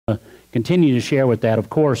continue to share with that. Of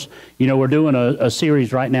course, you know, we're doing a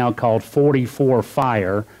series right now called 44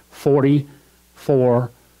 FIRE,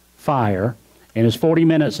 44 FIRE, and it's 40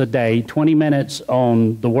 minutes a day, 20 minutes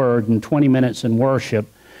on the Word and 20 minutes in worship.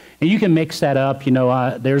 And you can mix that up. You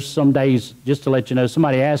know, there's some days, just to let you know,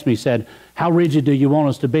 somebody asked me, said, how rigid do you want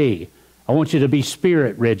us to be? I want you to be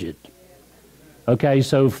spirit rigid. Okay,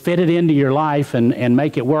 so fit it into your life and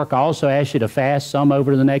make it work. I also asked you to fast some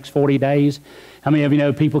over the next 40 days. How many of you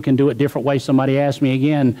know people can do it different ways? Somebody asked me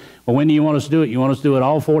again, well, when do you want us to do it? You want us to do it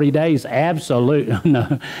all 40 days? Absolutely.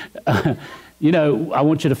 No. You know, I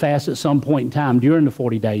want you to fast at some point in time during the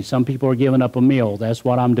 40 days. Some people are giving up a meal. That's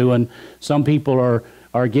what I'm doing. Some people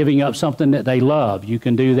are giving up something that they love. You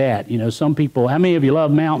can do that. You know, some people, how many of you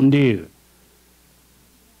love Mountain Dew?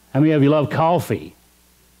 How many of you love coffee?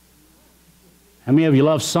 How many of you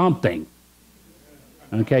love something?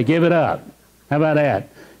 Okay, give it up. How about that?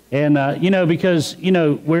 And, you know, because, you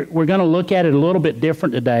know, we're going to look at it a little bit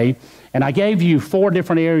different today. And I gave you 4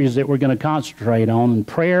 different areas that we're going to concentrate on: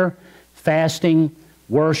 prayer, fasting,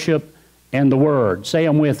 worship, and the Word. Say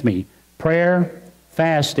them with me. Prayer,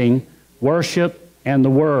 fasting, worship, and the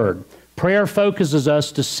Word. Prayer focuses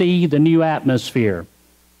us to see the new atmosphere.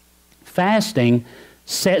 Fasting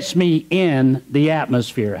sets me in the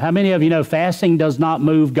atmosphere. How many of you know fasting does not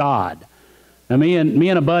move God? Now, me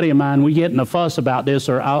and a buddy of mine, we get in a fuss about this,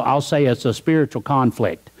 or I'll say it's a spiritual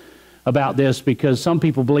conflict about this, because some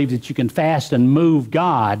people believe that you can fast and move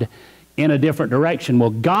God in a different direction. Well,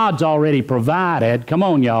 God's already provided. Come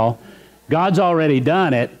on, y'all. God's already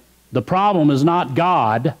done it. The problem is not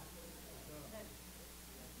God.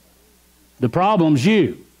 The problem's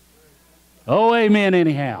you. Oh, amen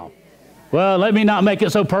anyhow. Well, let me not make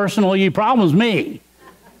it so personal. Your problem's me.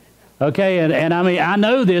 Okay, and I mean, I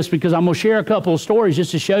know this because I'm going to share a couple of stories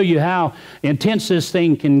just to show you how intense this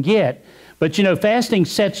thing can get. But, you know, fasting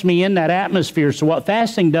sets me in that atmosphere. So what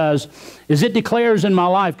fasting does is it declares in my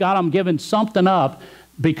life, God, I'm giving something up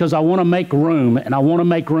because I want to make room, and I want to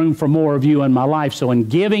make room for more of you in my life. So in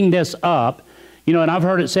giving this up, you know, and I've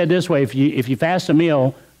heard it said this way, if you fast a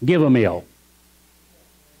meal, give a meal.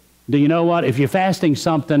 Do you know what? If you're fasting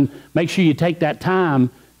something, make sure you take that time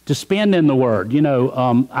to spend in the Word. You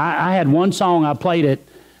know, I had one song I played it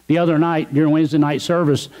the other night during Wednesday night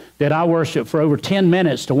service that I worshiped for over 10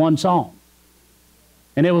 minutes to one song.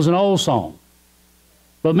 And it was an old song.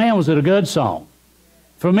 But man, was it a good song.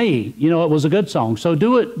 For me, you know, it was a good song. So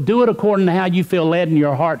do it according to how you feel led in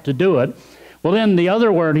your heart to do it. Well, then the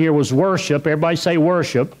other word here was worship. Everybody say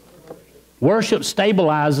worship. Worship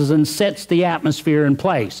stabilizes and sets the atmosphere in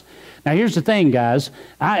place. Now, here's the thing, guys.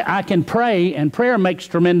 I can pray, and prayer makes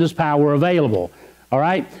tremendous power available. All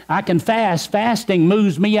right? I can fast. Fasting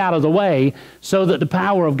moves me out of the way so that the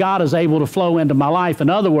power of God is able to flow into my life. In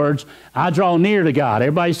other words, I draw near to God.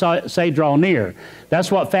 Everybody say draw near. That's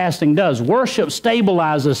what fasting does. Worship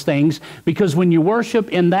stabilizes things, because when you worship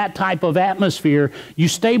in that type of atmosphere, you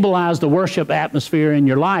stabilize the worship atmosphere in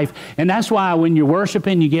your life. And that's why when you're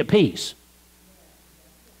worshiping, you get peace.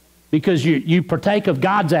 Because you partake of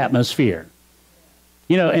God's atmosphere.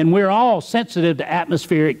 You know, and we're all sensitive to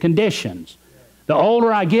atmospheric conditions. The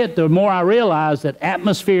older I get, the more I realize that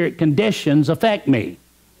atmospheric conditions affect me.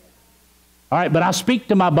 All right, but I speak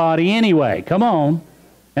to my body anyway. Come on.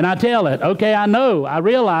 And I tell it, okay, I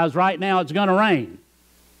realize right now it's going to rain.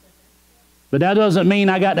 But that doesn't mean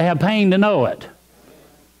I got to have pain to know it.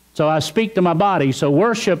 So I speak to my body. So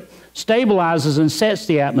worship stabilizes and sets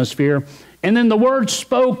the atmosphere. And then the word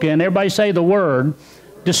spoken, everybody say the word,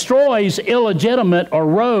 destroys illegitimate or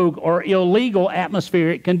rogue or illegal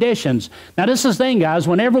atmospheric conditions. Now, this is the thing, guys.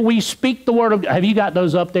 Whenever we speak the word of God, have you got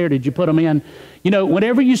those up there? Did you put them in? You know,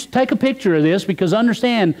 whenever you take a picture of this, because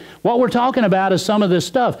understand what we're talking about is some of this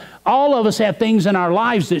stuff. All of us have things in our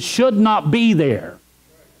lives that should not be there.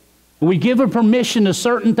 We give a permission to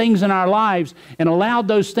certain things in our lives and allow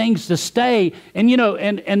those things to stay. And, you know,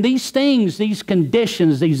 and these things, these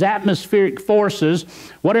conditions, these atmospheric forces,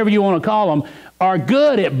 whatever you want to call them, are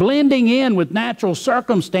good at blending in with natural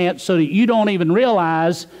circumstance so that you don't even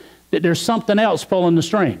realize that there's something else pulling the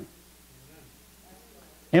string.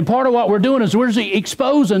 And part of what we're doing is we're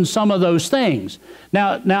exposing some of those things.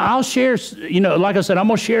 Now I'll share, you know, like I said, I'm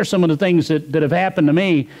going to share some of the things that have happened to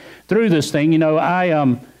me through this thing. You know,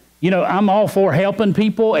 I'm all for helping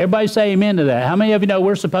people. Everybody say amen to that. How many of you know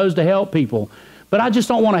we're supposed to help people? But I just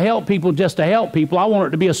don't want to help people just to help people. I want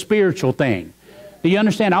it to be a spiritual thing. Do you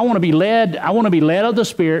understand? I want to be led. I want to be led of the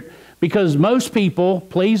Spirit, because most people,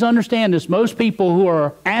 please understand this, most people who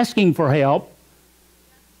are asking for help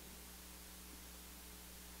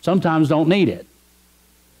sometimes don't need it.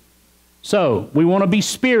 So, we want to be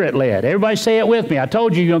Spirit-led. Everybody say it with me. I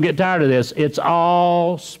told you you're going to get tired of this. It's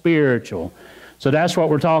all spiritual. So that's what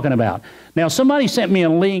we're talking about. Now, somebody sent me a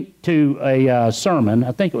link to a sermon.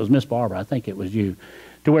 I think it was Miss Barbara. I think it was you.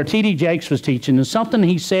 To where T.D. Jakes was teaching. And something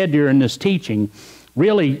he said during this teaching,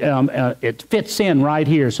 really, it fits in right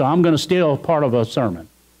here. So I'm going to steal part of a sermon.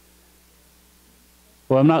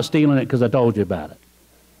 Well, I'm not stealing it because I told you about it.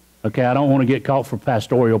 Okay, I don't want to get caught for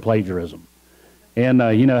pastoral plagiarism. And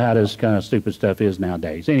you know how this kind of stupid stuff is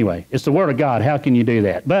nowadays. Anyway, it's the Word of God. How can you do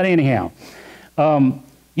that? But anyhow,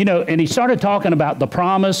 you know, and he started talking about the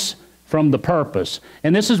promise from the purpose.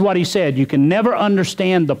 And this is what he said. You can never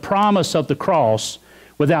understand the promise of the cross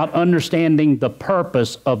without understanding the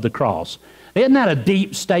purpose of the cross. Isn't that a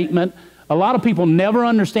deep statement? A lot of people never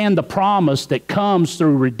understand the promise that comes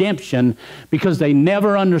through redemption because they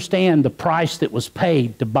never understand the price that was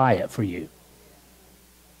paid to buy it for you.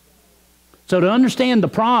 So to understand the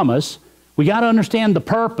promise, we got to understand the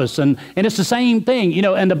purpose. And it's the same thing, you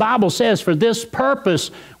know, and the Bible says, for this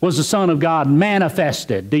purpose was the Son of God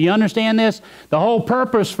manifested. Do you understand this? The whole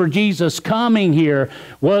purpose for Jesus coming here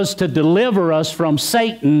was to deliver us from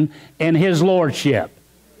Satan and his lordship.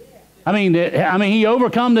 I mean, he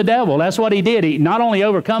overcome the devil. That's what he did. He not only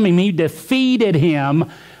overcome him, he defeated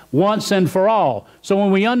him once and for all. So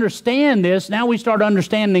when we understand this, now we start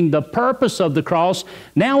understanding the purpose of the cross.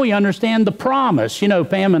 Now we understand the promise. You know,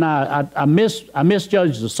 Pam and I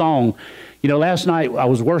misjudged the song. You know, last night I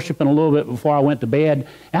was worshiping a little bit before I went to bed.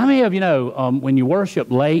 How many of you know when you worship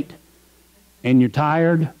late and you're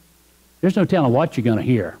tired, there's no telling what you're going to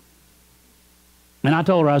hear. And I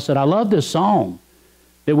told her, I said, I love this song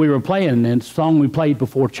that we were playing, and it's a song we played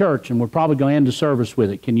before church, and we're probably going to end the service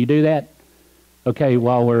with it. Can you do that? Okay,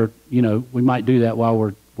 while we're, you know, we might do that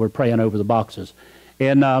while we're praying over the boxes.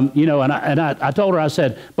 And, you know, and I told her, I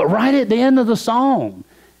said, but right at the end of the song,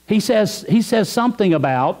 he says something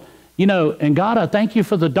about, you know, and God, I thank you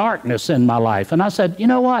for the darkness in my life. And I said, you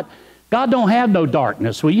know what? God don't have no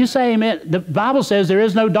darkness. Will you say amen? The Bible says there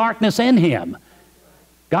is no darkness in him.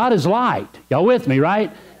 God is light. Y'all with me,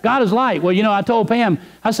 right? God is light. Well, you know, I told Pam,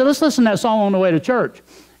 I said, let's listen to that song on the way to church.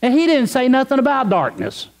 And he didn't say nothing about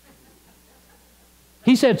darkness.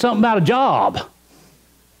 He said something about a job.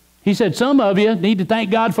 He said, some of you need to thank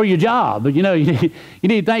God for your job. But, you know, you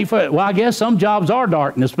need to thank for it. Well, I guess some jobs are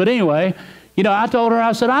darkness. But anyway, you know, I told her,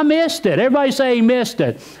 I said, I missed it. Everybody say he missed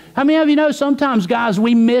it. How many of you know sometimes, guys,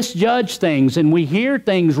 we misjudge things and we hear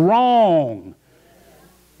things wrong.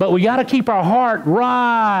 But we got to keep our heart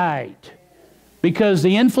right. Because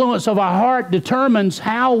the influence of our heart determines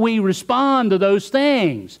how we respond to those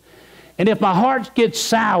things. And if my heart gets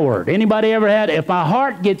soured, anybody ever had, if my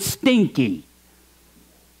heart gets stinky,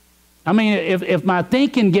 I mean, if my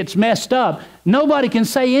thinking gets messed up, nobody can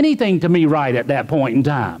say anything to me right at that point in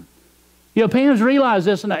time. You know, Pam's realized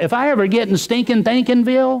this, and if I ever get in stinking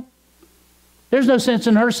thinkingville, there's no sense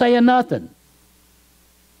in her saying nothing.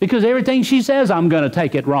 Because everything she says, I'm going to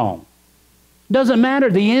take it wrong. Doesn't matter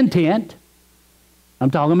the intent. I'm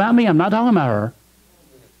talking about me, I'm not talking about her.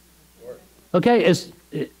 Okay,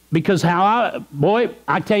 because I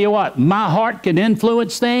tell you what, my heart can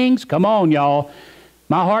influence things. Come on, y'all.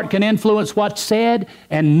 My heart can influence what's said,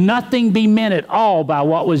 and nothing be meant at all by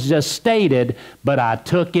what was just stated, but I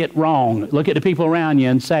took it wrong. Look at the people around you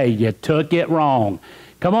and say, you took it wrong.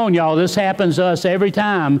 Come on, y'all, this happens to us every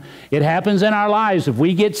time. It happens in our lives. If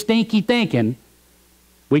we get stinky thinking,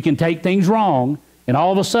 we can take things wrong, and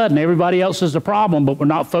all of a sudden, everybody else is the problem, but we're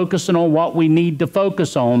not focusing on what we need to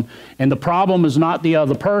focus on. And the problem is not the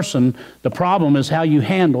other person. The problem is how you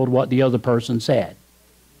handled what the other person said.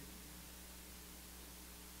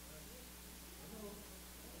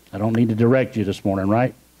 I don't need to direct you this morning,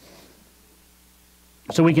 right?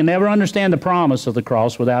 So we can never understand the promise of the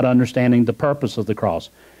cross without understanding the purpose of the cross.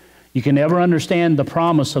 You can never understand the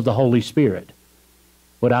promise of the Holy Spirit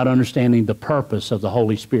without understanding the purpose of the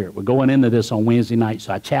Holy Spirit. We're going into this on Wednesday night,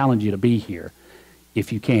 so I challenge you to be here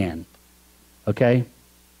if you can. Okay?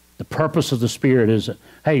 The purpose of the Spirit is,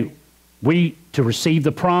 hey, to receive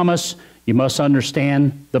the promise, you must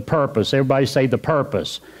understand the purpose. Everybody say the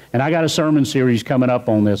purpose. And I got a sermon series coming up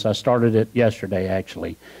on this. I started it yesterday,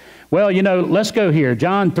 actually. Well, you know, let's go here.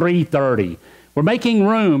 John 3:30. We're making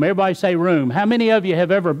room. Everybody say room. How many of you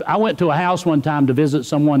have ever... I went to a house one time to visit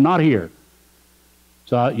someone, not here.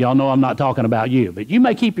 So y'all know I'm not talking about you. But you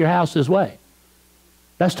may keep your house this way.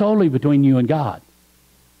 That's totally between you and God.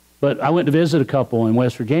 But I went to visit a couple in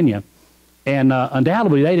West Virginia, and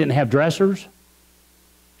undoubtedly they didn't have dressers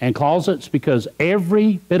and closets because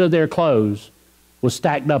every bit of their clothes was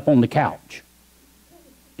stacked up on the couch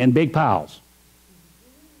in big piles.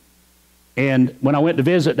 And when I went to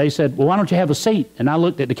visit, they said, well, why don't you have a seat? And I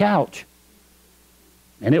looked at the couch,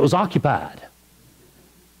 and it was occupied.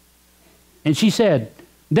 And she said,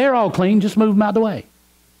 they're all clean, just move them out of the way.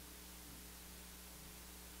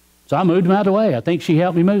 So I moved them out of the way. I think she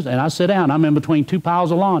helped me move, and I sit down. I'm in between two piles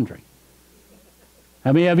of laundry.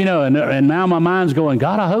 How many of you know? And now my mind's going,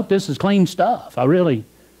 God, I hope this is clean stuff. I really,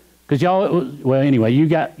 because y'all, well, anyway, you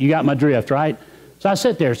got my drift, right? So I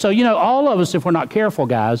sit there. So, you know, all of us, if we're not careful,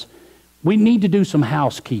 guys, we need to do some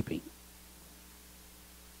housekeeping.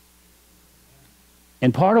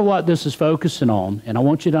 And part of what this is focusing on, and I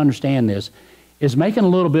want you to understand this, is making a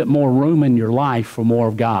little bit more room in your life for more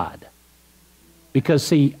of God. Because,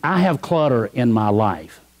 see, I have clutter in my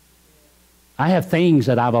life. I have things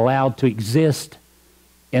that I've allowed to exist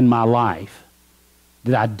in my life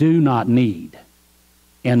that I do not need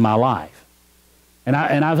in my life. And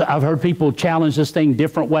I've heard people challenge this thing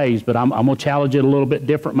different ways, but I'm going to challenge it a little bit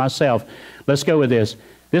different myself. Let's go with this.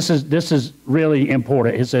 This is really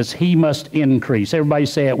important. It says, he must increase. Everybody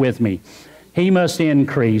say it with me. He must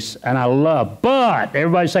increase. And I love, but,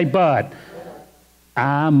 everybody say but,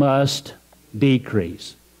 I must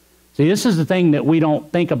decrease. See, this is the thing that we don't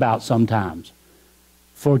think about sometimes.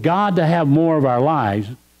 For God to have more of our lives,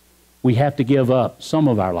 we have to give up some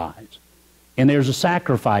of our lives. And there's a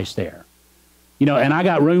sacrifice there. You know, and I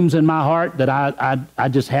got rooms in my heart that I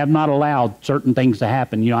just have not allowed certain things to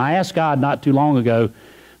happen. You know, I asked God not too long ago,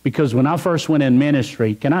 because when I first went in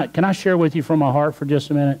ministry, can I share with you from my heart for just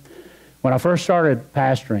a minute? When I first started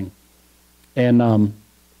pastoring and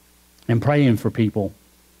praying for people,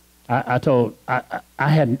 I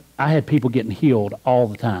had people getting healed all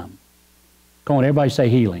the time. Come on, everybody say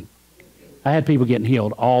healing. I had people getting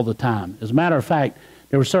healed all the time. As a matter of fact,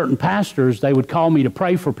 there were certain pastors, they would call me to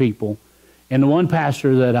pray for people. And the one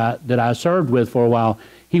pastor that I served with for a while,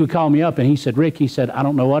 he would call me up and he said, Rick, he said, I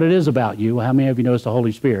don't know what it is about you. How many of you know it's the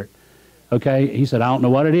Holy Spirit? Okay, he said, I don't know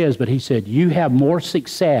what it is, but he said, you have more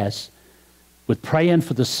success with praying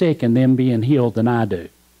for the sick and them being healed than I do.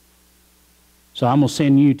 So I'm going to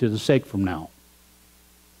send you to the sick from now.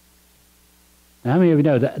 Now, how many of you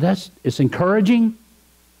know it's encouraging,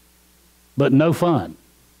 but no fun?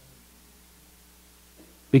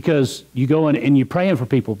 Because you go in and you're praying for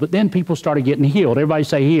people, but then people started getting healed. Everybody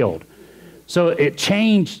say healed. So it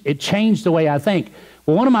changed the way I think.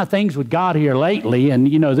 Well, one of my things with God here lately, and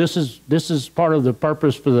you know, this is part of the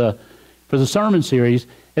purpose for the sermon series,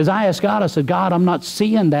 is I asked God, I said, God, I'm not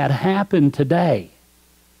seeing that happen today.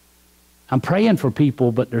 I'm praying for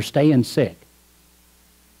people, but they're staying sick.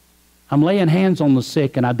 I'm laying hands on the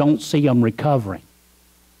sick, and I don't see them recovering.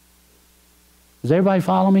 Does everybody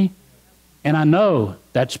follow me? And I know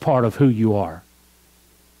that's part of who you are.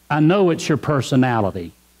 I know it's your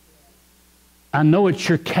personality. I know it's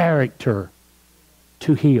your character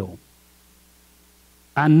to heal.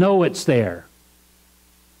 I know it's there.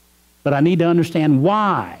 But I need to understand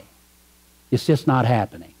why it's just not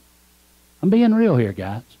happening. I'm being real here,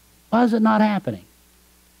 guys. Why is it not happening?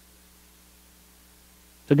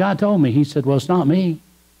 So God told me, he said, well, it's not me.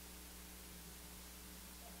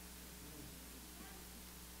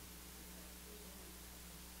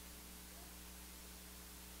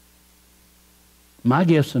 My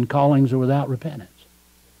gifts and callings are without repentance.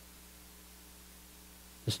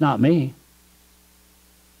 It's not me.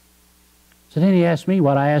 So then he asked me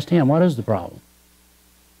what I asked him. What is the problem?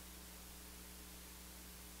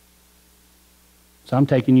 So I'm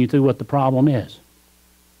taking you through what the problem is.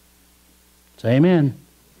 Say amen.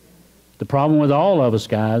 The problem with all of us,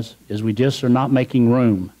 guys, is we just are not making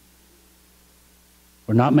room.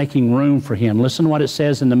 We're not making room for him. Listen to what it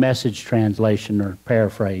says in the Message translation or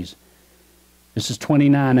paraphrase. This is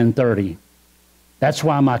 29 and 30. That's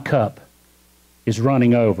why my cup is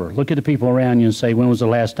running over. Look at the people around you and say, when was the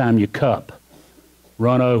last time your cup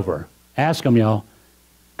run over? Ask them, y'all.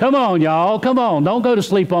 Come on, y'all. Come on. Don't go to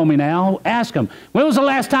sleep on me now. Ask them. When was the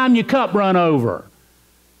last time your cup run over?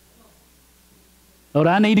 Oh, do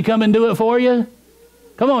I need to come and do it for you?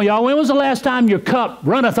 Come on, y'all. When was the last time your cup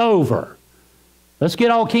runneth over? Let's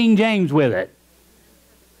get all King James with it.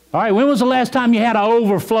 All right, when was the last time you had an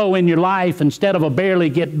overflow in your life instead of a barely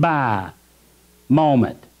get by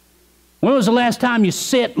moment? When was the last time you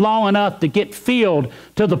sit long enough to get filled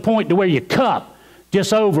to the point to where your cup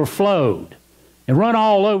just overflowed and run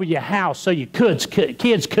all over your house so your kids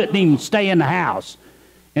couldn't even stay in the house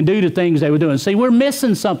and do the things they were doing? See, we're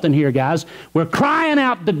missing something here, guys. We're crying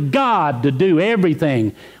out to God to do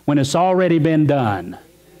everything when it's already been done.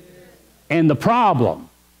 And the problem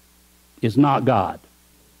is not God.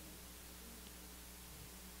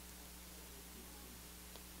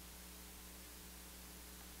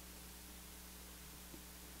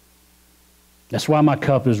 That's why my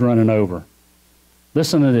cup is running over.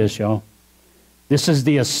 Listen to this, y'all. This is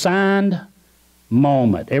the assigned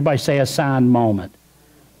moment. Everybody say assigned moment.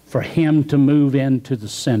 For him to move into the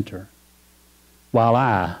center while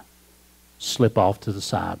I slip off to the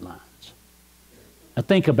sidelines. Now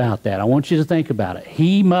think about that. I want you to think about it.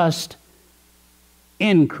 He must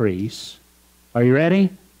increase. Are you ready?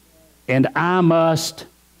 And I must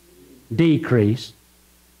decrease.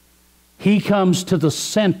 He comes to the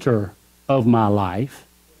center of my life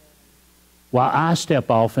while I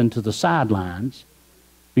step off into the sidelines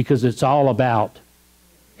because it's all about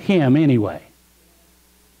him anyway.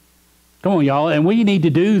 Come on, y'all, and we need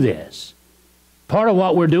to do this. Part of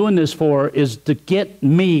what we're doing this for is to get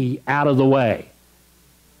me out of the way.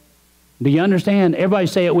 Do you understand? Everybody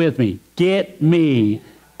say it with me. Get me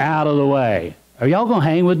out of the way. Are y'all going to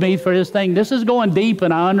hang with me for this thing? This is going deep,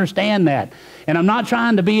 and I understand that. And I'm not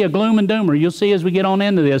trying to be a gloom and doomer. You'll see as we get on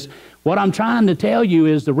into this. What I'm trying to tell you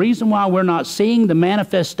is the reason why we're not seeing the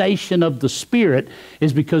manifestation of the Spirit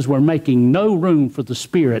is because we're making no room for the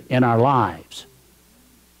Spirit in our lives.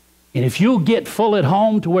 And if you'll get full at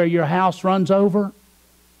home to where your house runs over,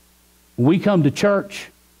 when we come to church,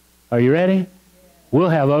 are you ready? We'll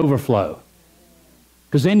have overflow.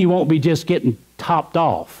 Because then you won't be just getting topped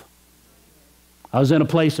off. I was in a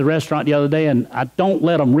place, a restaurant the other day, and I don't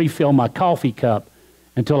let them refill my coffee cup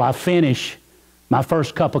until I finish my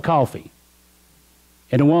first cup of coffee.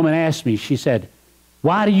 And a woman asked me, she said,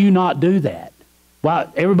 why do you not do that? Why,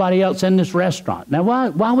 everybody else in this restaurant. Now,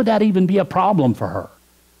 why would that even be a problem for her?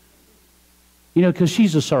 You know, because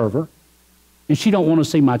she's a server, and she don't want to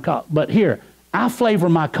see my cup. But here, I flavor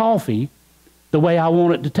my coffee the way I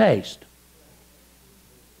want it to taste.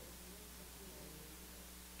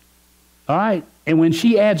 All right? And when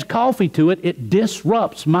she adds coffee to it, it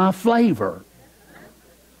disrupts my flavor.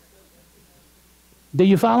 Do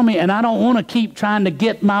you follow me? And I don't want to keep trying to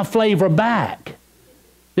get my flavor back.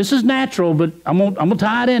 This is natural, but I'm gonna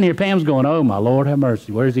tie it in here. Pam's going, oh, my Lord, have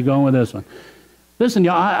mercy. Where's he going with this one? Listen,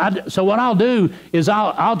 y'all, so what I'll do is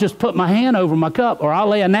I'll just put my hand over my cup, or I'll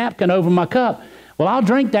lay a napkin over my cup. Well, I'll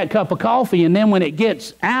drink that cup of coffee, and then when it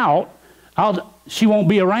gets out, she won't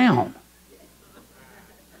be around.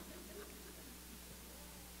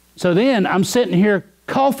 So then I'm sitting here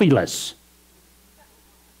coffeeless.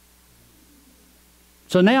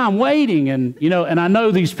 So now I'm waiting, and and I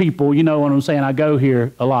know these people. You know what I'm saying? I go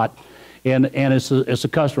here a lot, and it's a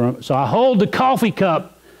customer. So I hold the coffee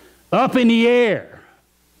cup up in the air,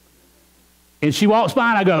 and she walks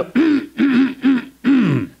by, and I go,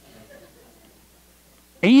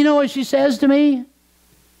 and you know what she says to me?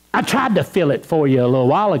 I tried to fill it for you a little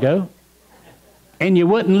while ago, and you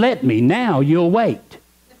wouldn't let me. Now you'll wait.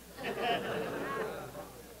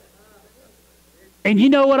 And you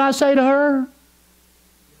know what I say to her?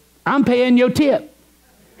 I'm paying your tip.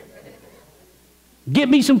 Get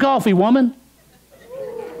me some coffee, woman.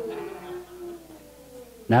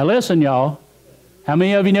 Now listen, y'all. How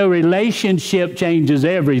many of you know relationship changes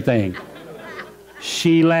everything?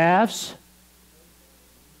 She laughs.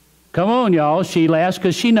 Come on, y'all. She laughs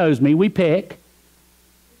because she knows me. We pick.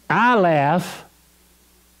 I laugh,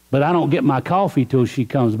 but I don't get my coffee till she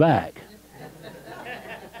comes back.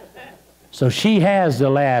 So she has the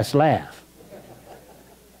last laugh.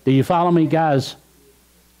 Do you follow me, guys?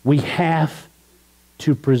 We have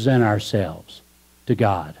to present ourselves to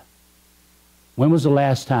God. When was the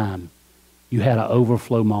last time you had an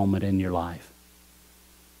overflow moment in your life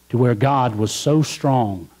to where God was so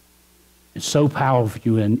strong and so powerful for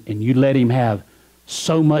you, and you let him have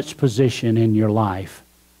so much position in your life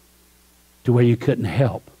to where you couldn't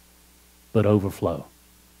help but overflow?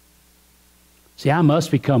 See, I must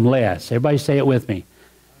become less. Everybody say it with me.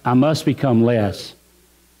 I must become less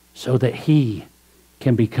so that he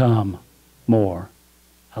can become more.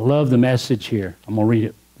 I love the message here. I'm going to read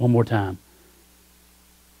it one more time.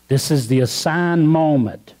 This is the assigned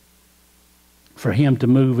moment for him to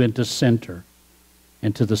move into the center,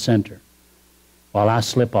 while I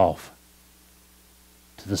slip off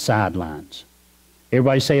to the sidelines.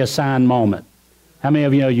 Everybody say assigned moment. How many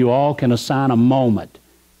of you know you all can assign a moment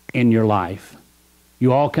in your life?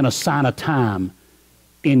 You all can assign a time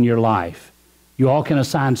in your life. You all can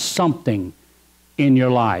assign something in your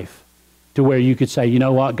life to where you could say, you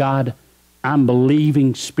know what, God, I'm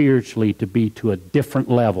believing spiritually to be to a different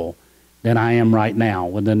level than I am right now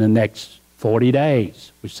within the next 40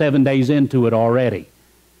 days. We're 7 days into it already.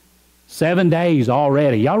 7 days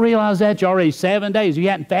already. Y'all realize that? You're already 7 days. You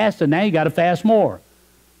hadn't fasted, now you got to fast more.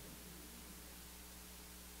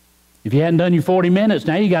 If you hadn't done your 40 minutes,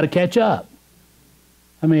 now you got to catch up.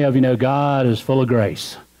 How many of you know God is full of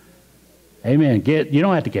grace? Amen. You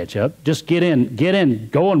don't have to catch up. Just get in,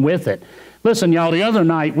 going with it. Listen, y'all, the other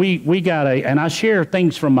night we got and I share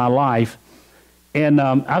things from my life, and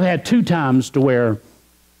I've had 2 times to where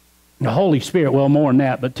the Holy Spirit, well, more than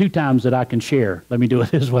that, but 2 times that I can share. Let me do it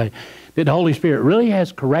this way. That the Holy Spirit really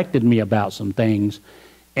has corrected me about some things.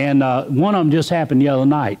 And one of them just happened the other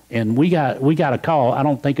night, and we got a call. I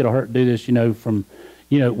don't think it'll hurt to do this, from,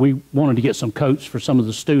 we wanted to get some coats for some of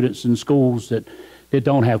the students in schools that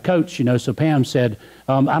don't have coats, So Pam said,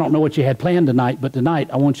 I don't know what you had planned tonight, but tonight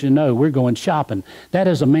I want you to know we're going shopping. That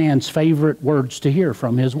is a man's favorite words to hear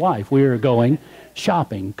from his wife. We are going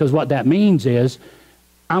shopping, because what that means is,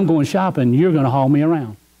 I'm going shopping, you're going to haul me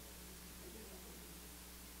around.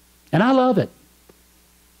 And I love it.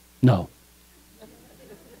 No.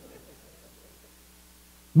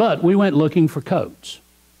 But we went looking for coats.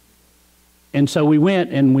 And so we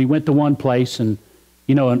went to one place, and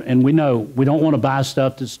and we know we don't want to buy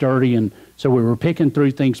stuff that's dirty, and so we were picking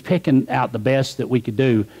through things, picking out the best that we could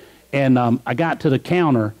do. And I got to the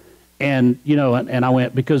counter, and and I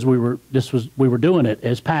went, because we were doing it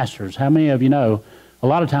as pastors. How many of you know a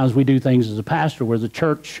lot of times we do things as a pastor where the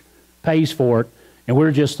church pays for it, and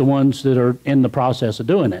we're just the ones that are in the process of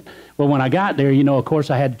doing it. Well, when I got there, of course,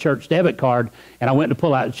 I had the church debit card, and I went to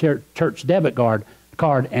pull out the church debit card,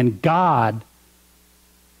 and God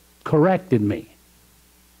corrected me.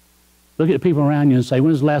 Look at the people around you and say,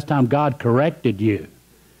 when's the last time God corrected you?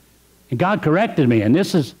 And God corrected me, and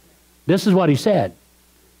this is what he said.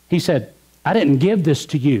 He said, I didn't give this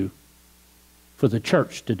to you for the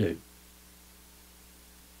church to do.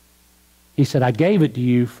 He said, I gave it to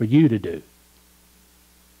you for you to do.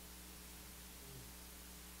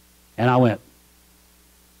 And I went,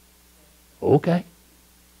 okay.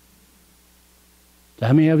 So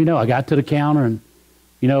how many of you know, I got to the counter, and,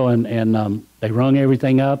 they rung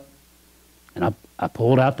everything up, and I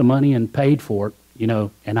pulled out the money and paid for it,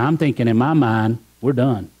 and I'm thinking in my mind, we're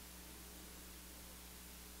done.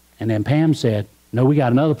 And then Pam said, no, we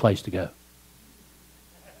got another place to go.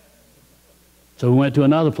 So we went to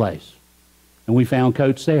another place, and we found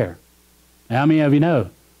coats there. Now, how many of you know,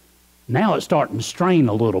 now it's starting to strain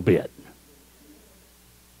a little bit.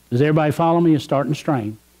 Does everybody follow me? It's starting to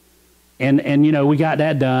strain. And we got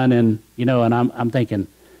that done, and, and I'm thinking,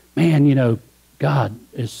 man, God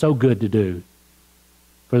is so good to do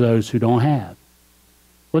for those who don't have.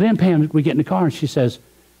 Well, then Pam, we get in the car, and she says,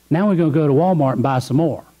 now we're going to go to Walmart and buy some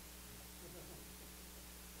more.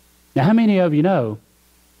 Now, how many of you know,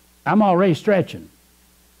 I'm already stretching.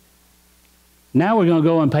 Now we're going to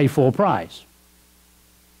go and pay full price.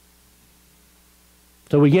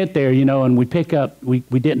 So we get there, and we pick up, we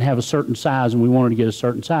didn't have a certain size, and we wanted to get a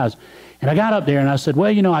certain size. And I got up there, and I said,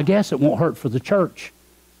 well, I guess it won't hurt for the church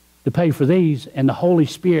to pay for these. And the Holy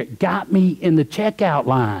Spirit got me in the checkout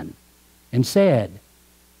line and said,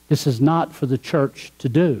 this is not for the church to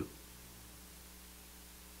do.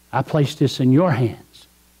 I placed this in your hands.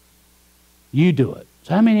 You do it.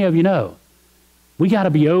 So how many of you know? We got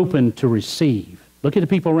to be open to receive. Look at the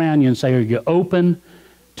people around you and say, are you open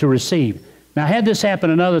to receive? Now, I had this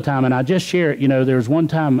happen another time, and I just share it. There was one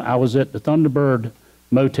time I was at the Thunderbird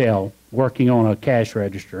Motel working on a cash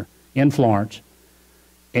register in Florence,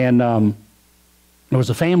 and there was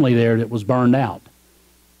a family there that was burned out,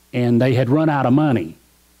 and they had run out of money.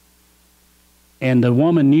 And the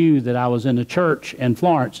woman knew that I was in the church in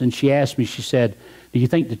Florence, and she asked me, she said, do you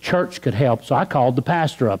think the church could help? So I called the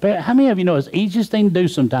pastor up. How many of you know it's the easiest thing to do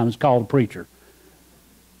sometimes is call the preacher?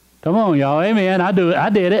 Come on, y'all. Amen. I do it. I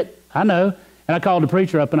did it. I know. And I called the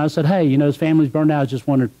preacher up, and I said, hey, his family's burned out. I just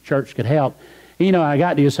wondered if the church could help. And, I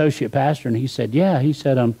got the associate pastor, and he said, yeah. He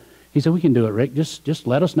said, we can do it, Rick. Just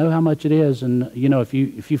let us know how much it is. And, if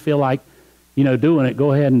you feel like, doing it,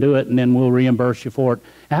 go ahead and do it, and then we'll reimburse you for it.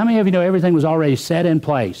 Now, how many of you know everything was already set in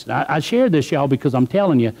place? I shared this, y'all, because I'm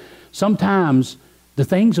telling you, sometimes the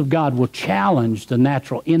things of God will challenge the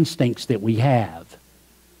natural instincts that we have.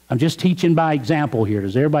 I'm just teaching by example here.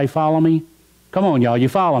 Does everybody follow me? Come on, y'all. You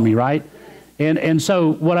follow me, right? And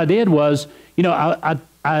so what I did was,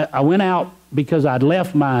 I went out because I'd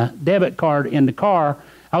left my debit card in the car.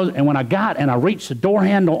 And when I reached the door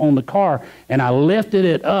handle on the car and I lifted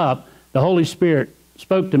it up, the Holy Spirit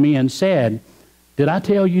spoke to me and said, did I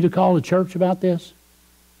tell you to call the church about this?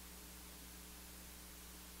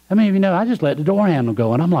 How many of you know I just let the door handle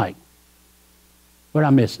go, and I'm like, where'd I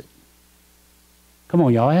miss it? Come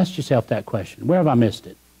on, y'all. Ask yourself that question. Where have I missed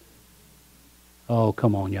it? Oh,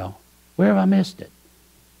 come on, y'all. Where have I missed it?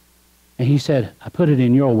 And he said, I put it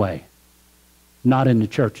in your way, not in the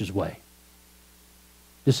church's way.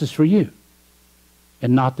 This is for you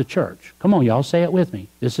and not the church. Come on, y'all. Say it with me.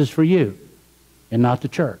 This is for you and not the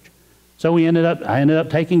church. So I ended up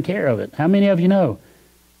taking care of it. How many of you know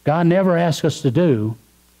God never asks us to do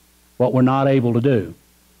what we're not able to do?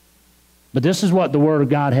 But this is what the Word of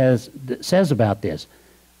God says about this.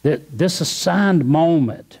 That this assigned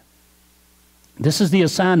moment, this is the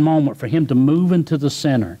assigned moment for Him to move into the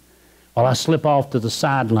center while I slip off to the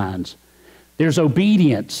sidelines. There's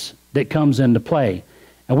obedience that comes into play.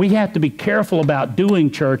 And we have to be careful about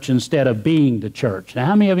doing church instead of being the church. Now,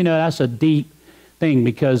 how many of you know that's a deep thing?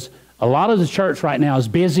 Because a lot of the church right now is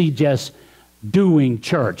busy just doing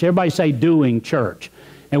church. Everybody say doing church.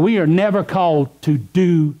 And we are never called to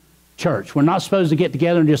do church. We're not supposed to get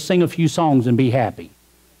together and just sing a few songs and be happy.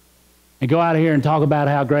 And go out of here and talk about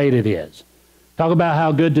how great it is. Talk about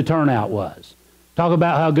how good the turnout was. Talk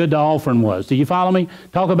about how good the offering was. Do you follow me?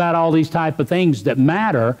 Talk about all these type of things that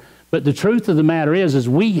matter. But the truth of the matter is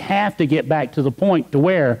we have to get back to the point to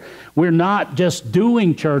where we're not just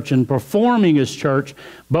doing church and performing as church,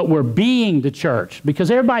 but we're being the church. Because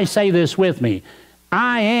everybody say this with me.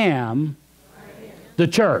 I am the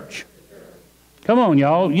church. Come on,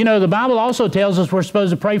 y'all. You know, the Bible also tells us we're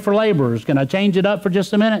supposed to pray for laborers. Can I change it up for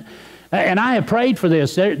just a minute? And I have prayed for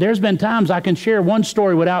this. There's been times I can share one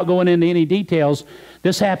story without going into any details.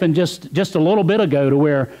 This happened just a little bit ago to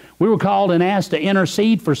where we were called and asked to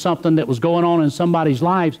intercede for something that was going on in somebody's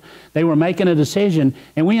lives. They were making a decision,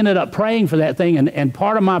 and we ended up praying for that thing. And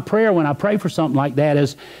part of my prayer when I pray for something like that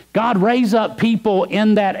is, God, raise up people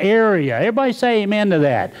in that area. Everybody say amen to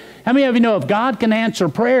that. How many of you know if God can answer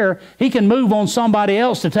prayer, He can move on somebody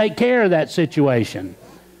else to take care of that situation?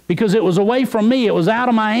 Because it was away from me. It was out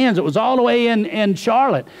of my hands. It was all the way in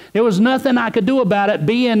Charlotte. There was nothing I could do about it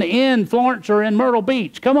being in Florence or in Myrtle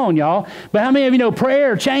Beach. Come on, y'all. But how many of you know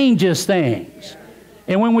prayer changes things?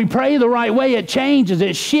 And when we pray the right way, it changes,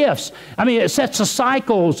 it shifts. I mean, it sets the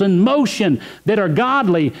cycles in motion that are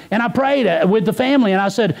godly. And I prayed with the family, and I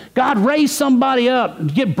said, God, raise somebody up.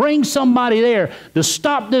 Bring somebody there to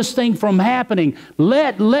stop this thing from happening.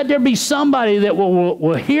 Let there be somebody that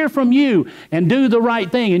will hear from you and do the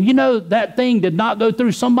right thing. And you know, that thing did not go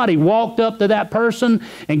through. Somebody walked up to that person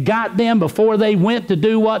and got them before they went to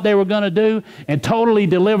do what they were going to do and totally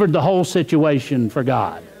delivered the whole situation for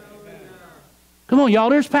God. Come on, y'all,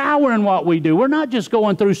 there's power in what we do. We're not just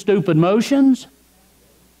going through stupid motions.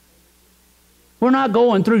 We're not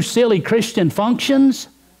going through silly Christian functions.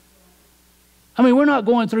 I mean, we're not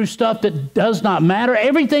going through stuff that does not matter.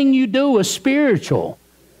 Everything you do is spiritual.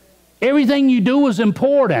 Everything you do is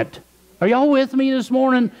important. Are y'all with me this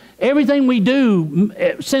morning? Everything we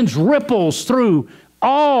do sends ripples through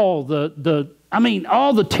all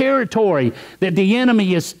all the territory that the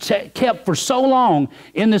enemy has kept for so long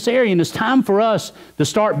in this area. And it's time for us to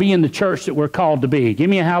start being the church that we're called to be. Give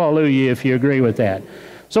me a hallelujah if you agree with that.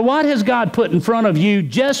 So what has God put in front of you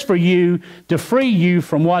just for you to free you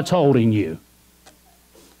from what's holding you?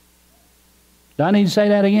 Do I need to say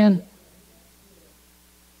that again?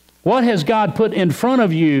 What has God put in front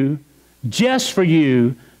of you just for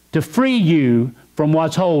you to free you from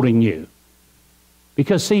what's holding you?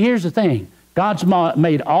 Because see, here's the thing. God's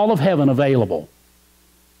made all of heaven available.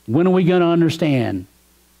 When are we going to understand?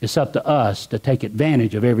 It's up to us to take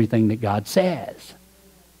advantage of everything that God says.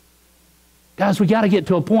 Guys, we got to get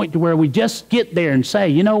to a point to where we just get there and say,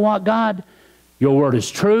 you know what, God? Your word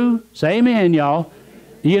is true. Say amen, y'all.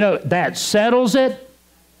 You know, that settles it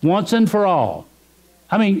once and for all.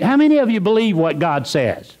 I mean, how many of you believe what God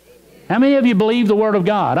says? How many of you believe the Word of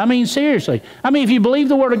God? I mean, seriously. I mean, if you believe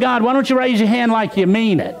the Word of God, why don't you raise your hand like you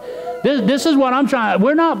mean it? This is what I'm trying.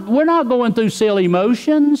 We're not going through silly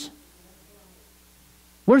motions.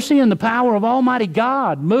 We're seeing the power of Almighty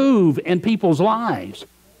God move in people's lives.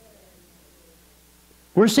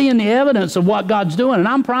 We're seeing the evidence of what God's doing, and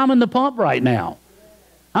I'm priming the pump right now.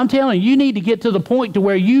 I'm telling you, you need to get to the point to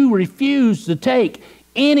where you refuse to take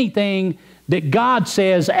anything that God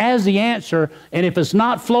says as the answer, and if it's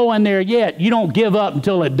not flowing there yet, you don't give up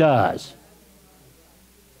until it does.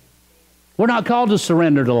 We're not called to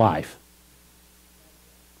surrender to life.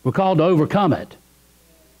 We're called to overcome it.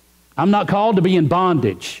 I'm not called to be in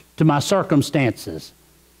bondage to my circumstances.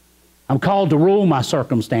 I'm called to rule my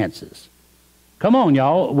circumstances. Come on,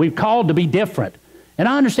 y'all. We're called to be different. And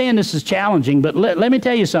I understand this is challenging, but let me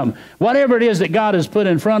tell you something. Whatever it is that God has put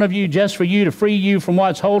in front of you just for you to free you from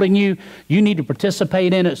what's holding you, you need to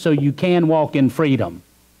participate in it so you can walk in freedom.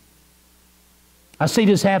 I see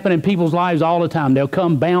this happen in people's lives all the time. They'll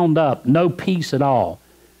come bound up, no peace at all.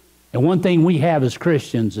 And one thing we have as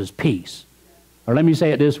Christians is peace. Or let me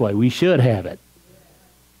say it this way, we should have it.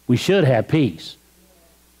 We should have peace.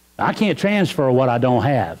 I can't transfer what I don't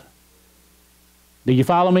have. Do you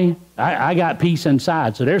follow me? I got peace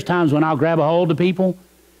inside. So there's times when I'll grab a hold of people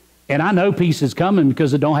And I know peace is coming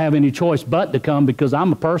because I don't have any choice but to come, because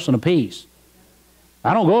I'm a person of peace.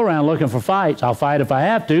 I don't go around looking for fights. I'll fight if I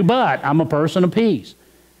have to, but I'm a person of peace.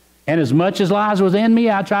 And as much as lies within me,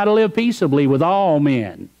 I try to live peaceably with all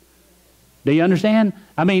men. Do you understand?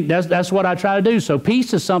 I mean, that's what I try to do. So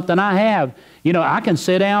peace is something I have. You know, I can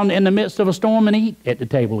sit down in the midst of a storm and eat at the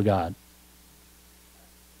table of God.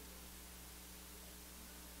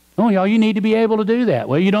 Oh, y'all, you need to be able to do that.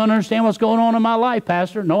 Well, you don't understand what's going on in my life,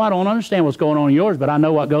 Pastor. No, I don't understand what's going on in yours, but I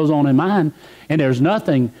know what goes on in mine. And there's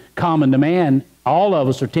nothing common to man. All of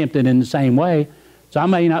us are tempted in the same way. So I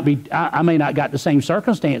may not got the same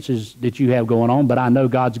circumstances that you have going on, but I know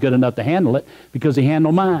God's good enough to handle it because He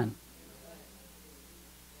handled mine.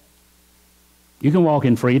 You can walk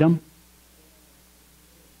in freedom.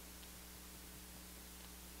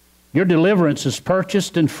 Your deliverance is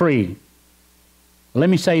purchased and free. Let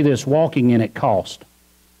me say this, walking in it cost.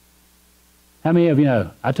 How many of you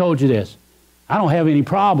know? I told you this. I don't have any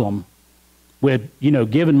problem with,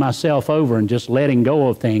 giving myself over and just letting go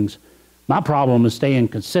of things. My problem is staying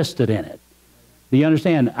consistent in it. Do you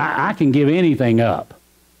understand? I can give anything up.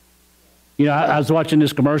 I was watching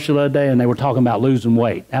this commercial the other day, and they were talking about losing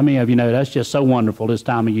weight. How many of you know that's just so wonderful this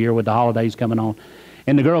time of year with the holidays coming on?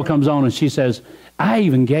 And the girl comes on and she says, I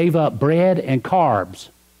even gave up bread and carbs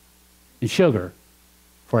and sugar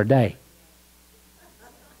for a day.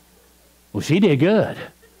 Well, she did good.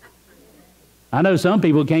 I know some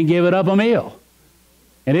people can't give it up a meal.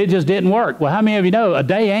 And it just didn't work. Well, how many of you know a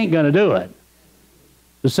day ain't going to do it?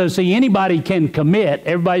 So see, anybody can commit.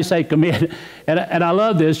 Everybody say commit. And I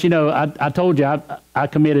love this. I told you I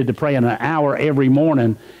committed to praying an hour every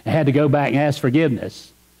morning and had to go back and ask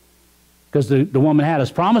forgiveness. Because the woman had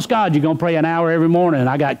us, promise God you're going to pray an hour every morning. And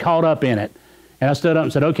I got caught up in it. And I stood up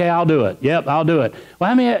and said, okay, I'll do it. Yep, I'll do it. Well,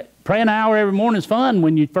 I mean, praying an hour every morning is fun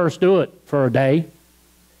when you first do it for a day.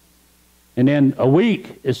 And then a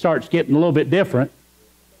week, it starts getting a little bit different.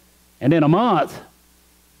 And then a month,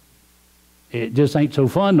 it just ain't so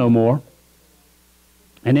fun no more.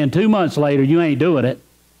 And then 2 months later, you ain't doing it,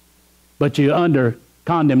 but you're under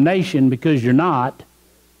condemnation because you're not.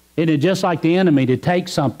 It is just like the enemy to take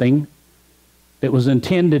something that was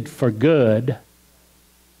intended for good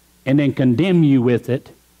and then condemn you with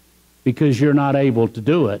it because you're not able to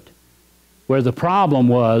do it. Where the problem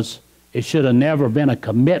was, it should have never been a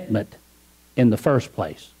commitment in the first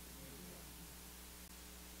place.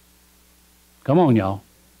 Come on, y'all.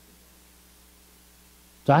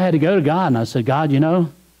 So I had to go to God and I said, God,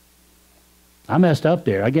 I messed up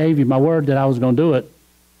there. I gave you my word that I was going to do it,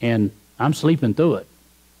 and I'm sleeping through it.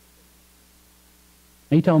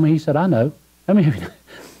 He told me, he said, I know. I mean,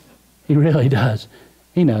 he really does.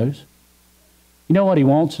 He knows. You know what he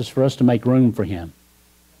wants is for us to make room for him.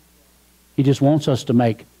 He just wants us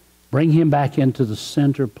to bring him back into the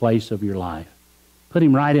center place of your life. Put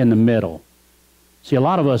him right in the middle. See, a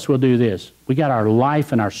lot of us will do this. We got our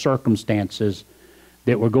life and our circumstances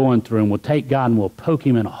that we're going through, and we'll take God and we'll poke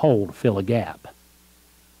him in a hole to fill a gap.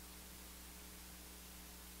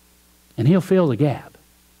 And he'll fill the gap.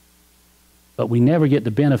 But we never get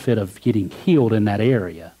the benefit of getting healed in that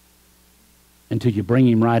area until you bring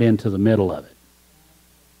him right into the middle of it.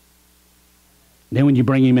 Then when you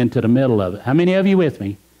bring him into the middle of it, how many of you with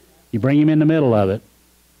me? You bring him in the middle of it,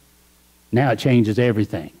 now it changes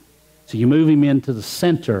everything. So you move him into the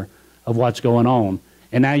center of what's going on.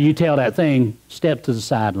 And now you tell that thing, step to the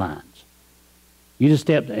sidelines. You just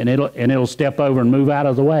step, and it'll step over and move out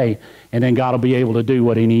of the way, and then God will be able to do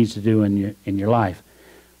what he needs to do in your life.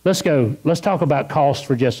 Let's talk about cost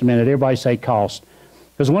for just a minute. Everybody say cost.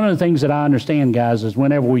 Because one of the things that I understand, guys, is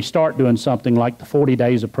whenever we start doing something like the 40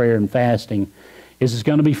 days of prayer and fasting, is it's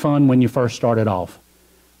going to be fun when you first start it off.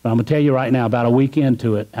 But I'm going to tell you right now, about a week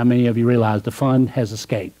into it, how many of you realize the fun has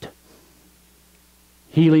escaped?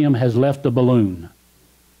 Helium has left the balloon.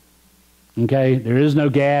 Okay? There is no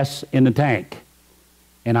gas in the tank.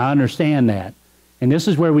 And I understand that. And this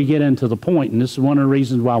is where we get into the point, and this is one of the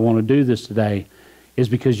reasons why I want to do this today, is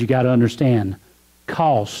because you got to understand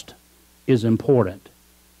cost is important.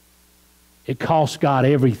 It costs God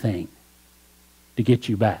everything to get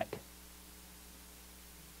you back.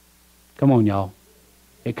 Come on, y'all.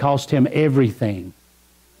 It cost him everything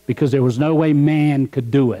because there was no way man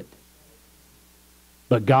could do it.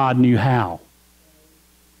 But God knew how.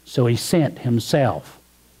 So he sent himself.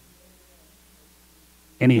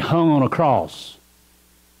 And he hung on a cross.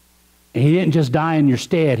 And he didn't just die in your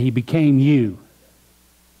stead. He became you.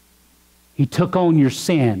 He took on your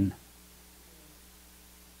sin.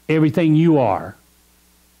 Everything you are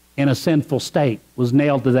in a sinful state was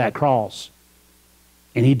nailed to that cross.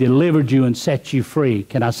 And he delivered you and set you free.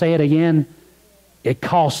 Can I say it again? It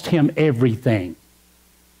cost him everything.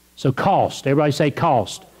 So cost, everybody say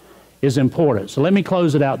cost, is important. So let me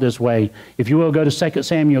close it out this way. If you will, go to 2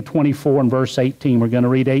 Samuel 24 and verse 18. We're going to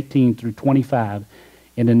read 18 through 25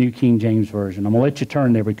 in the New King James Version. I'm going to let you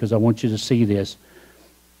turn there because I want you to see this.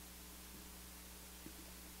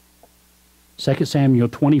 2 Samuel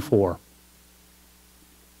 24,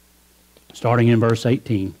 starting in verse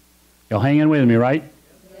 18. Y'all hanging with me, right?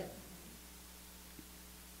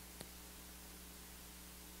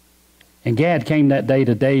 And Gad came that day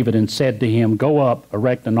to David and said to him, Go up,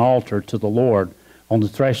 erect an altar to the Lord on the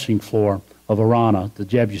threshing floor of Araunah, the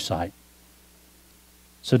Jebusite.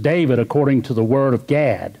 So David, according to the word of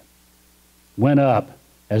Gad, went up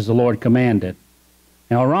as the Lord commanded.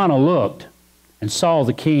 Now Araunah looked and saw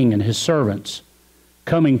the king and his servants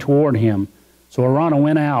coming toward him. So Araunah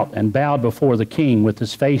went out and bowed before the king with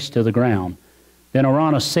his face to the ground. Then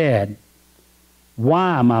Araunah said,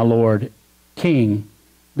 Why, my lord king,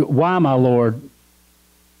 why, my lord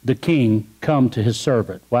the king, come to his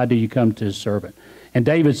servant? Why do you come to his servant? And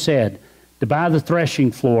David said, To buy the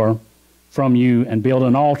threshing floor from you and build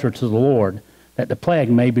an altar to the Lord, that the plague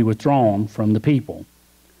may be withdrawn from the people.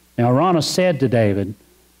 Now Araunah said to David,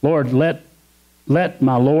 Lord, let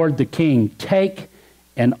my lord the king take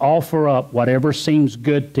and offer up whatever seems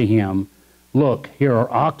good to him. Look, here are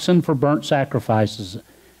oxen for burnt sacrifices,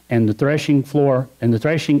 and the threshing floor, and the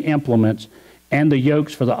threshing implements, and the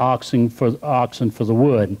yokes for the oxen for the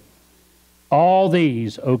wood. All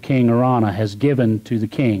these, O King Araunah, has given to the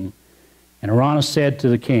king. And Araunah said to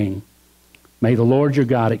the king, May the Lord your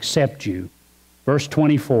God accept you. Verse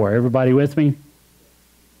 24, everybody with me?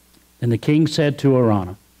 Then the king said to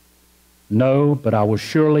Araunah, No, but I will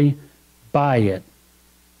surely buy it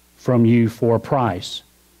from you for a price.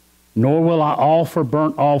 Nor will I offer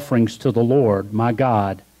burnt offerings to the Lord my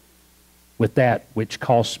God with that which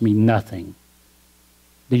costs me nothing.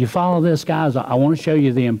 Do you follow this, guys? I want to show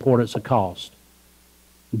you the importance of cost.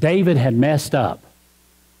 David had messed up,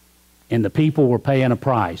 and the people were paying a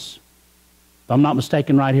price. If I'm not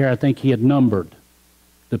mistaken right here, I think he had numbered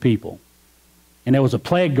the people. And there was a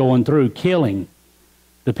plague going through, killing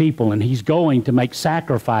the people, and he's going to make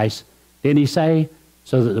sacrifice, didn't he say?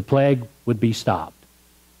 So that the plague would be stopped,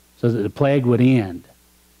 so that the plague would end.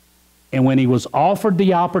 And when he was offered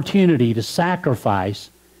the opportunity to sacrifice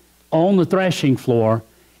on the threshing floor,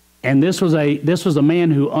 and this was a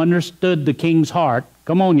man who understood the king's heart,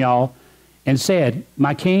 come on y'all, and said,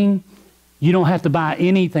 My king, you don't have to buy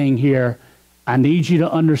anything here. I need you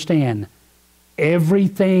to understand,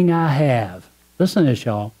 everything I have, listen to this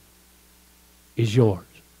y'all, is yours.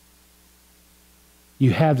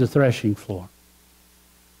 You have the threshing floor.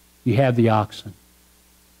 You have the oxen.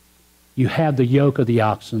 You have the yoke of the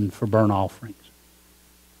oxen for burnt offerings.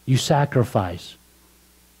 You sacrifice.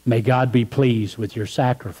 May God be pleased with your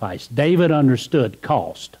sacrifice. David understood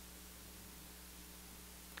cost.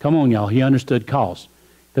 Come on, y'all. He understood cost.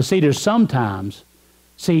 Because see, there's sometimes,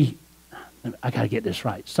 I got to get this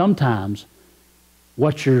right. Sometimes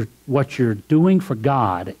what you're doing for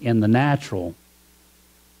God in the natural,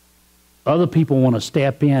 other people want to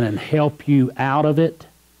step in and help you out of it.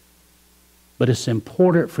 But it's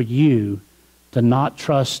important for you to not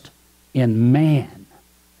trust in man,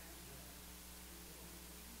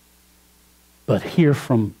 but hear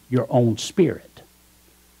from your own spirit.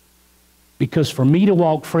 Because for me to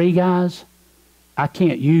walk free, guys, I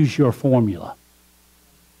can't use your formula.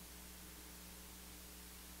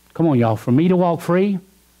 Come on, y'all. For me to walk free,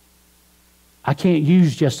 I can't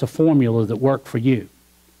use just a formula that worked for you.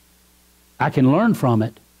 I can learn from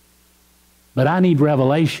it, but I need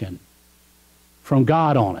revelation from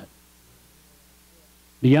God on it.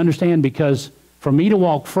 Do you understand? Because for me to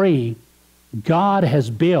walk free, God has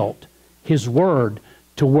built His Word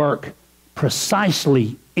to work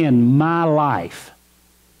precisely in my life.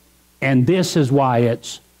 And this is why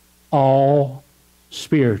it's all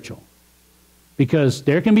spiritual. Because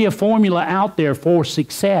there can be a formula out there for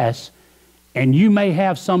success, and you may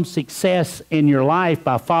have some success in your life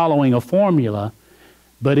by following a formula,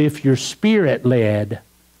 but if you're spirit-led,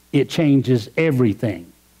 it changes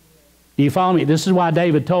everything. Do you follow me? This is why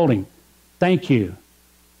David told him, thank you,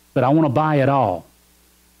 but I want to buy it all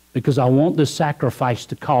because I want this sacrifice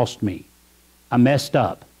to cost me. I messed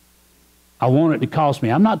up. I want it to cost me.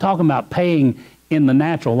 I'm not talking about paying in the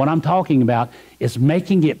natural. What I'm talking about is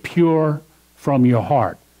making it pure from your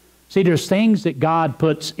heart. See, there's things that God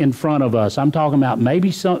puts in front of us. I'm talking about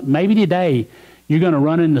maybe today you're going to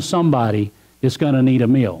run into somebody that's going to need a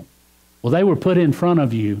meal. Well, they were put in front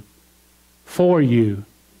of you for you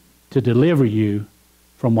to deliver you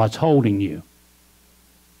from what's holding you.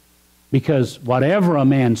 Because whatever a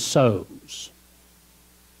man sows,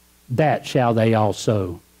 that shall they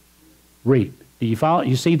also reap. Do you follow?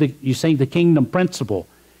 You see the kingdom principle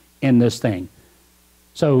in this thing.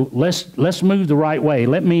 So let's move the right way.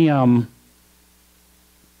 Let me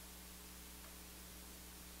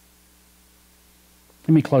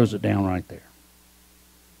close it down right there,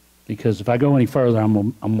 because if I go any further,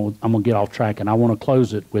 I'm gonna get off track, and I want to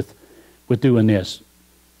close it with doing this.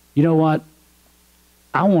 You know what?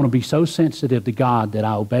 I want to be so sensitive to God that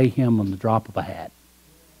I obey Him on the drop of a hat.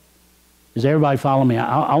 Does everybody follow me?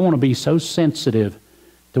 I want to be so sensitive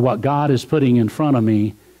to what God is putting in front of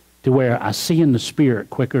me to where I see in the Spirit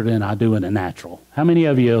quicker than I do in the natural. How many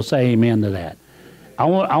of you will say amen to that? I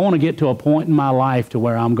want to get to a point in my life to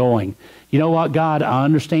where I'm going, you know what, God, I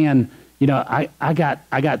understand, you know, I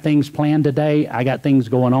got things planned today. I got things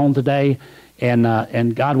going on today.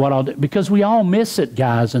 And God, what I'll do, because we all miss it,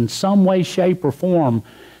 guys, in some way, shape, or form.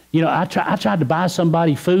 You know, I tried to buy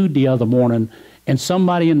somebody food the other morning, and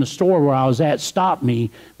somebody in the store where I was at stopped me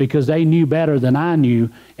because they knew better than I knew,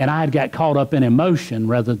 and I had got caught up in emotion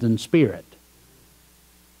rather than spirit.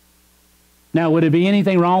 Now, would it be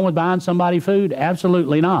anything wrong with buying somebody food?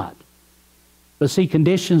 Absolutely not. But see,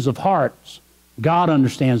 conditions of hearts, God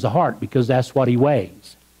understands the heart because that's what He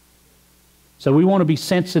weighs. So we want to be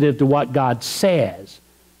sensitive to what God says.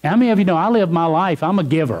 And how many of you know I live my life, I'm a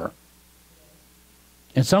giver.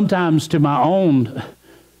 And sometimes to my own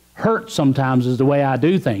hurt sometimes is the way I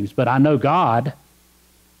do things. But I know God,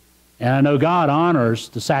 and I know God honors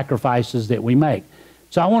the sacrifices that we make.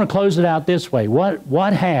 So I want to close it out this way.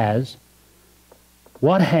 What has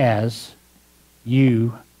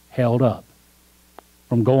you held up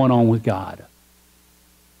from going on with God?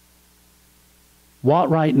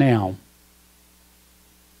 What right now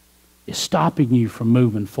is stopping you from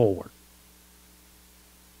moving forward?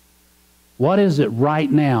 What is it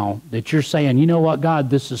right now that you're saying, you know what, God,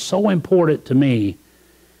 this is so important to me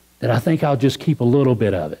that I think I'll just keep a little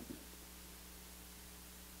bit of it.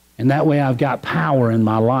 And that way I've got power in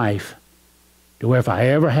my life to where if I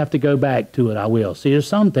ever have to go back to it, I will. See, there's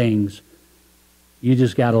some things you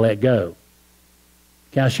just got to let go.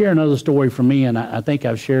 Can I share another story from me? And I think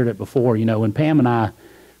I've shared it before. You know, when Pam and I,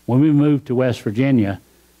 when we moved to West Virginia,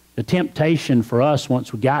 the temptation for us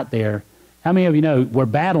once we got there, how many of you know we're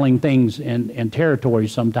battling things in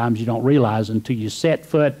territories sometimes you don't realize until you set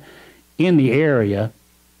foot in the area.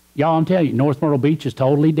 Y'all, I'm telling you, North Myrtle Beach is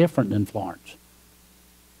totally different than Florence.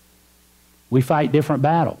 We fight different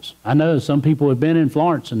battles. I know some people have been in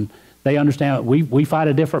Florence and they understand we fight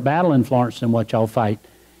a different battle in Florence than what y'all fight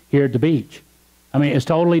here at the beach. I mean, it's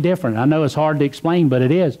totally different. I know it's hard to explain, but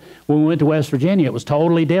it is. When we went to West Virginia, it was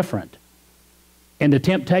totally different. And the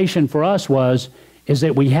temptation for us is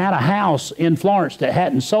that we had a house in Florence that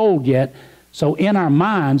hadn't sold yet. So in our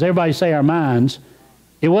minds, everybody say our minds,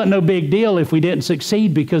 it wasn't no big deal if we didn't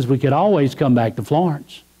succeed because we could always come back to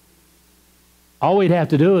Florence. All we'd have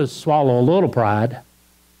to do is swallow a little pride,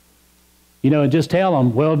 you know, and just tell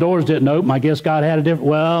them, well, doors didn't open. I guess God had a different,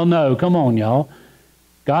 well, no, come on, y'all.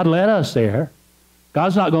 God led us there.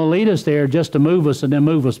 God's not going to lead us there just to move us and then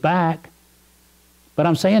move us back. But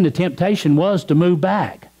I'm saying the temptation was to move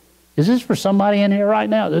back. Is this for somebody in here right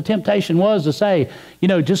now? The temptation was to say, you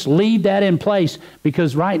know, just leave that in place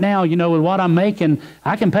because right now, you know, with what I'm making,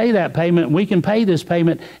 I can pay that payment, we can pay this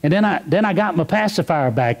payment, and then I got my pacifier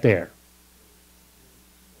back there.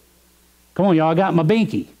 Come on, y'all, I got my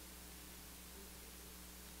binky.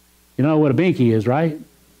 You know what a binky is, right?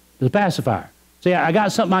 The pacifier. See, I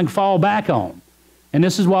got something I can fall back on. And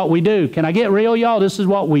this is what we do. Can I get real, y'all? This is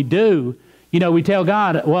what we do. You know, we tell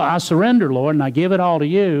God, well, I surrender, Lord, and I give it all to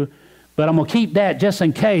you, but I'm going to keep that just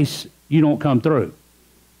in case you don't come through.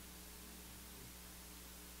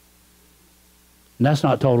 And that's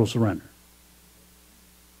not total surrender.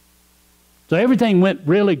 So everything went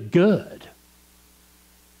really good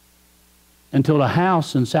until the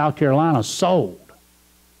house in South Carolina sold.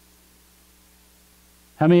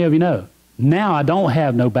 How many of you know? Now I don't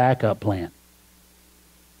have no backup plan.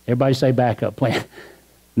 Everybody say backup plan.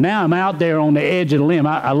 Now I'm out there on the edge of the limb.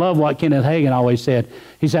 I love what Kenneth Hagin always said.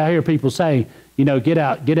 He said, I hear people say, you know, get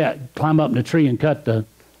out, climb up in the tree and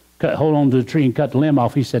hold on to the tree and cut the limb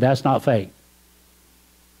off. He said, that's not faith.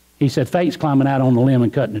 He said, faith's climbing out on the limb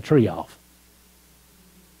and cutting the tree off.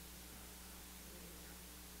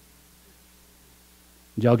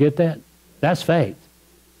 Did y'all get that? That's faith.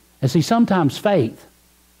 And see, sometimes faith,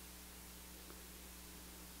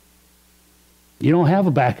 you don't have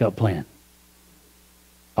a backup plan.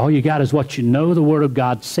 All you got is what you know the Word of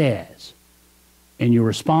God says. And you're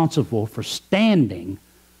responsible for standing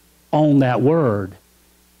on that Word.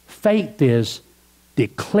 Faith is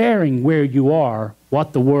declaring where you are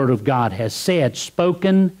what the Word of God has said,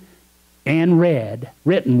 spoken and read,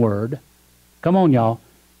 written word, come on y'all,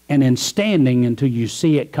 and then standing until you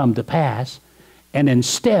see it come to pass, and then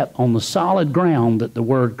step on the solid ground that the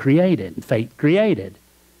word created, and faith created,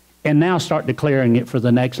 and now start declaring it for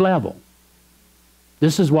the next level.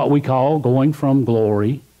 This is what we call going from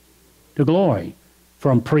glory to glory,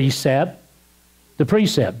 from precept to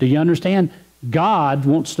precept. Do you understand? God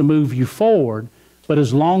wants to move you forward, but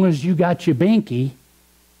as long as you got your binky,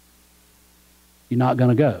 you're not going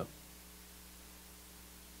to go.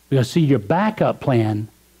 Because see, your backup plan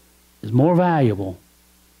is more valuable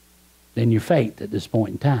than your faith at this point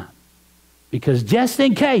in time. Because just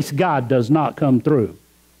in case God does not come through,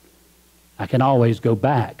 I can always go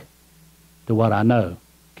back to what I know.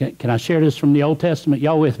 Can I share this from the Old Testament?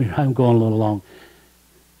 Y'all with me? I'm going a little long.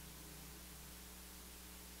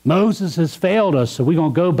 Moses has failed us, so we're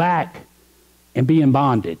going to go back and be in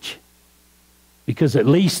bondage. Because at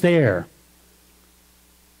least there,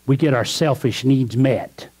 we get our selfish needs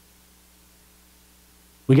met.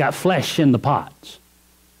 We got flesh in the pots.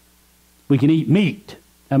 We can eat meat.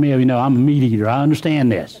 How many of you know I'm a meat eater? I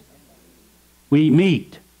understand this. We eat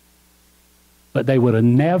meat. But they would have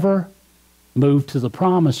never moved to the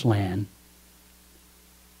promised land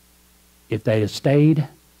if they had stayed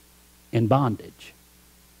in bondage.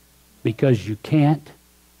 Because you can't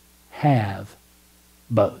have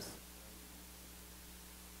both.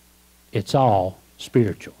 It's all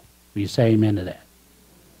spiritual. Will you say amen to that?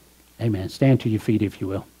 Amen. Stand to your feet if you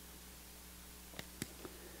will.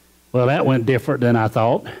 Well, that went different than I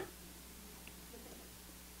thought.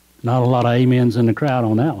 Not a lot of amens in the crowd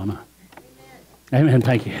on that one. Huh? Amen. Amen.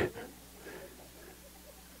 Thank you.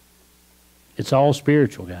 It's all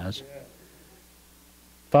spiritual, guys.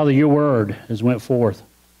 Father, your word has went forth.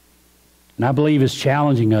 And I believe it's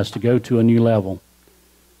challenging us to go to a new level.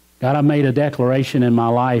 God, I made a declaration in my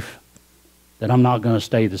life that I'm not going to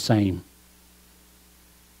stay the same.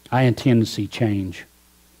 I intend to see change.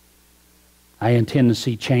 I intend to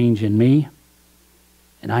see change in me,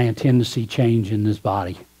 and I intend to see change in this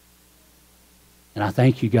body. And I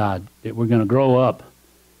thank you, God, that we're going to grow up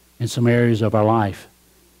in some areas of our life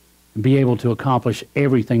and be able to accomplish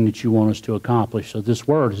everything that you want us to accomplish. So this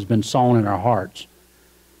word has been sown in our hearts.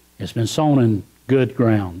 It's been sown in good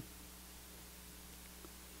ground.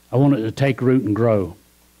 I want it to take root and grow.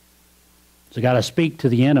 So God, I speak to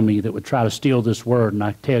the enemy that would try to steal this word, and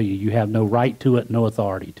I tell you, you have no right to it, no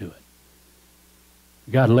authority to it.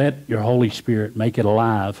 God, let your Holy Spirit make it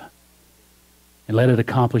alive and let it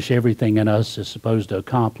accomplish everything in us it's supposed to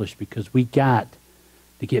accomplish, because we got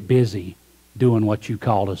to get busy doing what you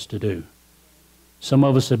called us to do. Some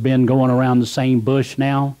of us have been going around the same bush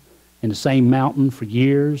now in the same mountain for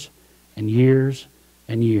years and years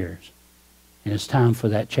and years. And it's time for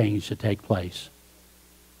that change to take place.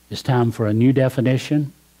 It's time for a new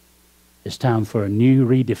definition. It's time for a new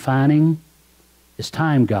redefining. It's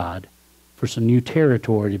time, God, for some new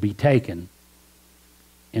territory to be taken,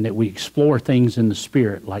 and that we explore things in the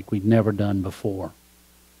Spirit like we've never done before.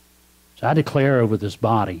 So I declare over this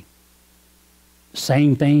body, the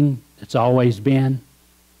same thing that's always been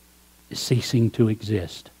is ceasing to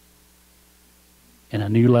exist. And a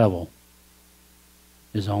new level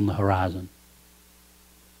is on the horizon.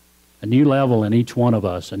 A new level in each one of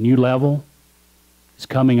us. A new level is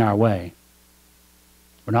coming our way.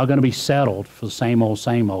 We're not going to be settled for the same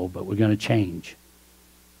old, but we're going to change.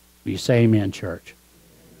 Will you say amen, church?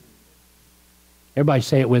 Everybody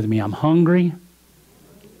say it with me. I'm hungry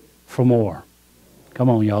for more. Come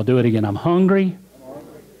on, y'all. Do it again. I'm hungry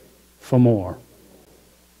for more.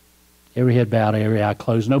 Every head bowed, every eye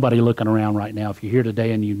closed. Nobody looking around right now. If you're here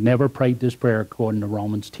today and you've never prayed this prayer according to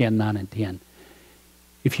Romans 10, 9, and 10,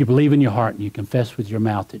 if you believe in your heart and you confess with your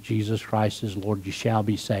mouth that Jesus Christ is Lord, you shall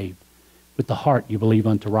be saved. With the heart you believe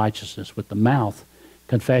unto righteousness. With the mouth,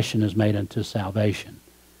 confession is made unto salvation.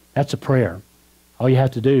 That's a prayer. All you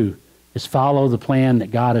have to do is follow the plan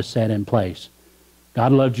that God has set in place.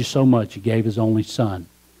 God loved you so much, He gave His only Son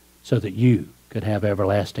so that you could have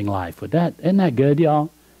everlasting life. Isn't that good,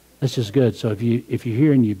 y'all? That's just good. So if you're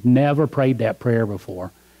here and you've never prayed that prayer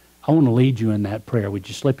before, I want to lead you in that prayer. Would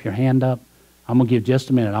you slip your hand up? I'm going to give just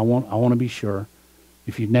a minute. I want to be sure.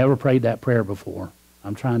 If you've never prayed that prayer before,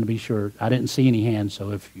 I'm trying to be sure. I didn't see any hands,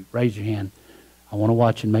 so if you raise your hand, I want to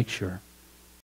watch and make sure.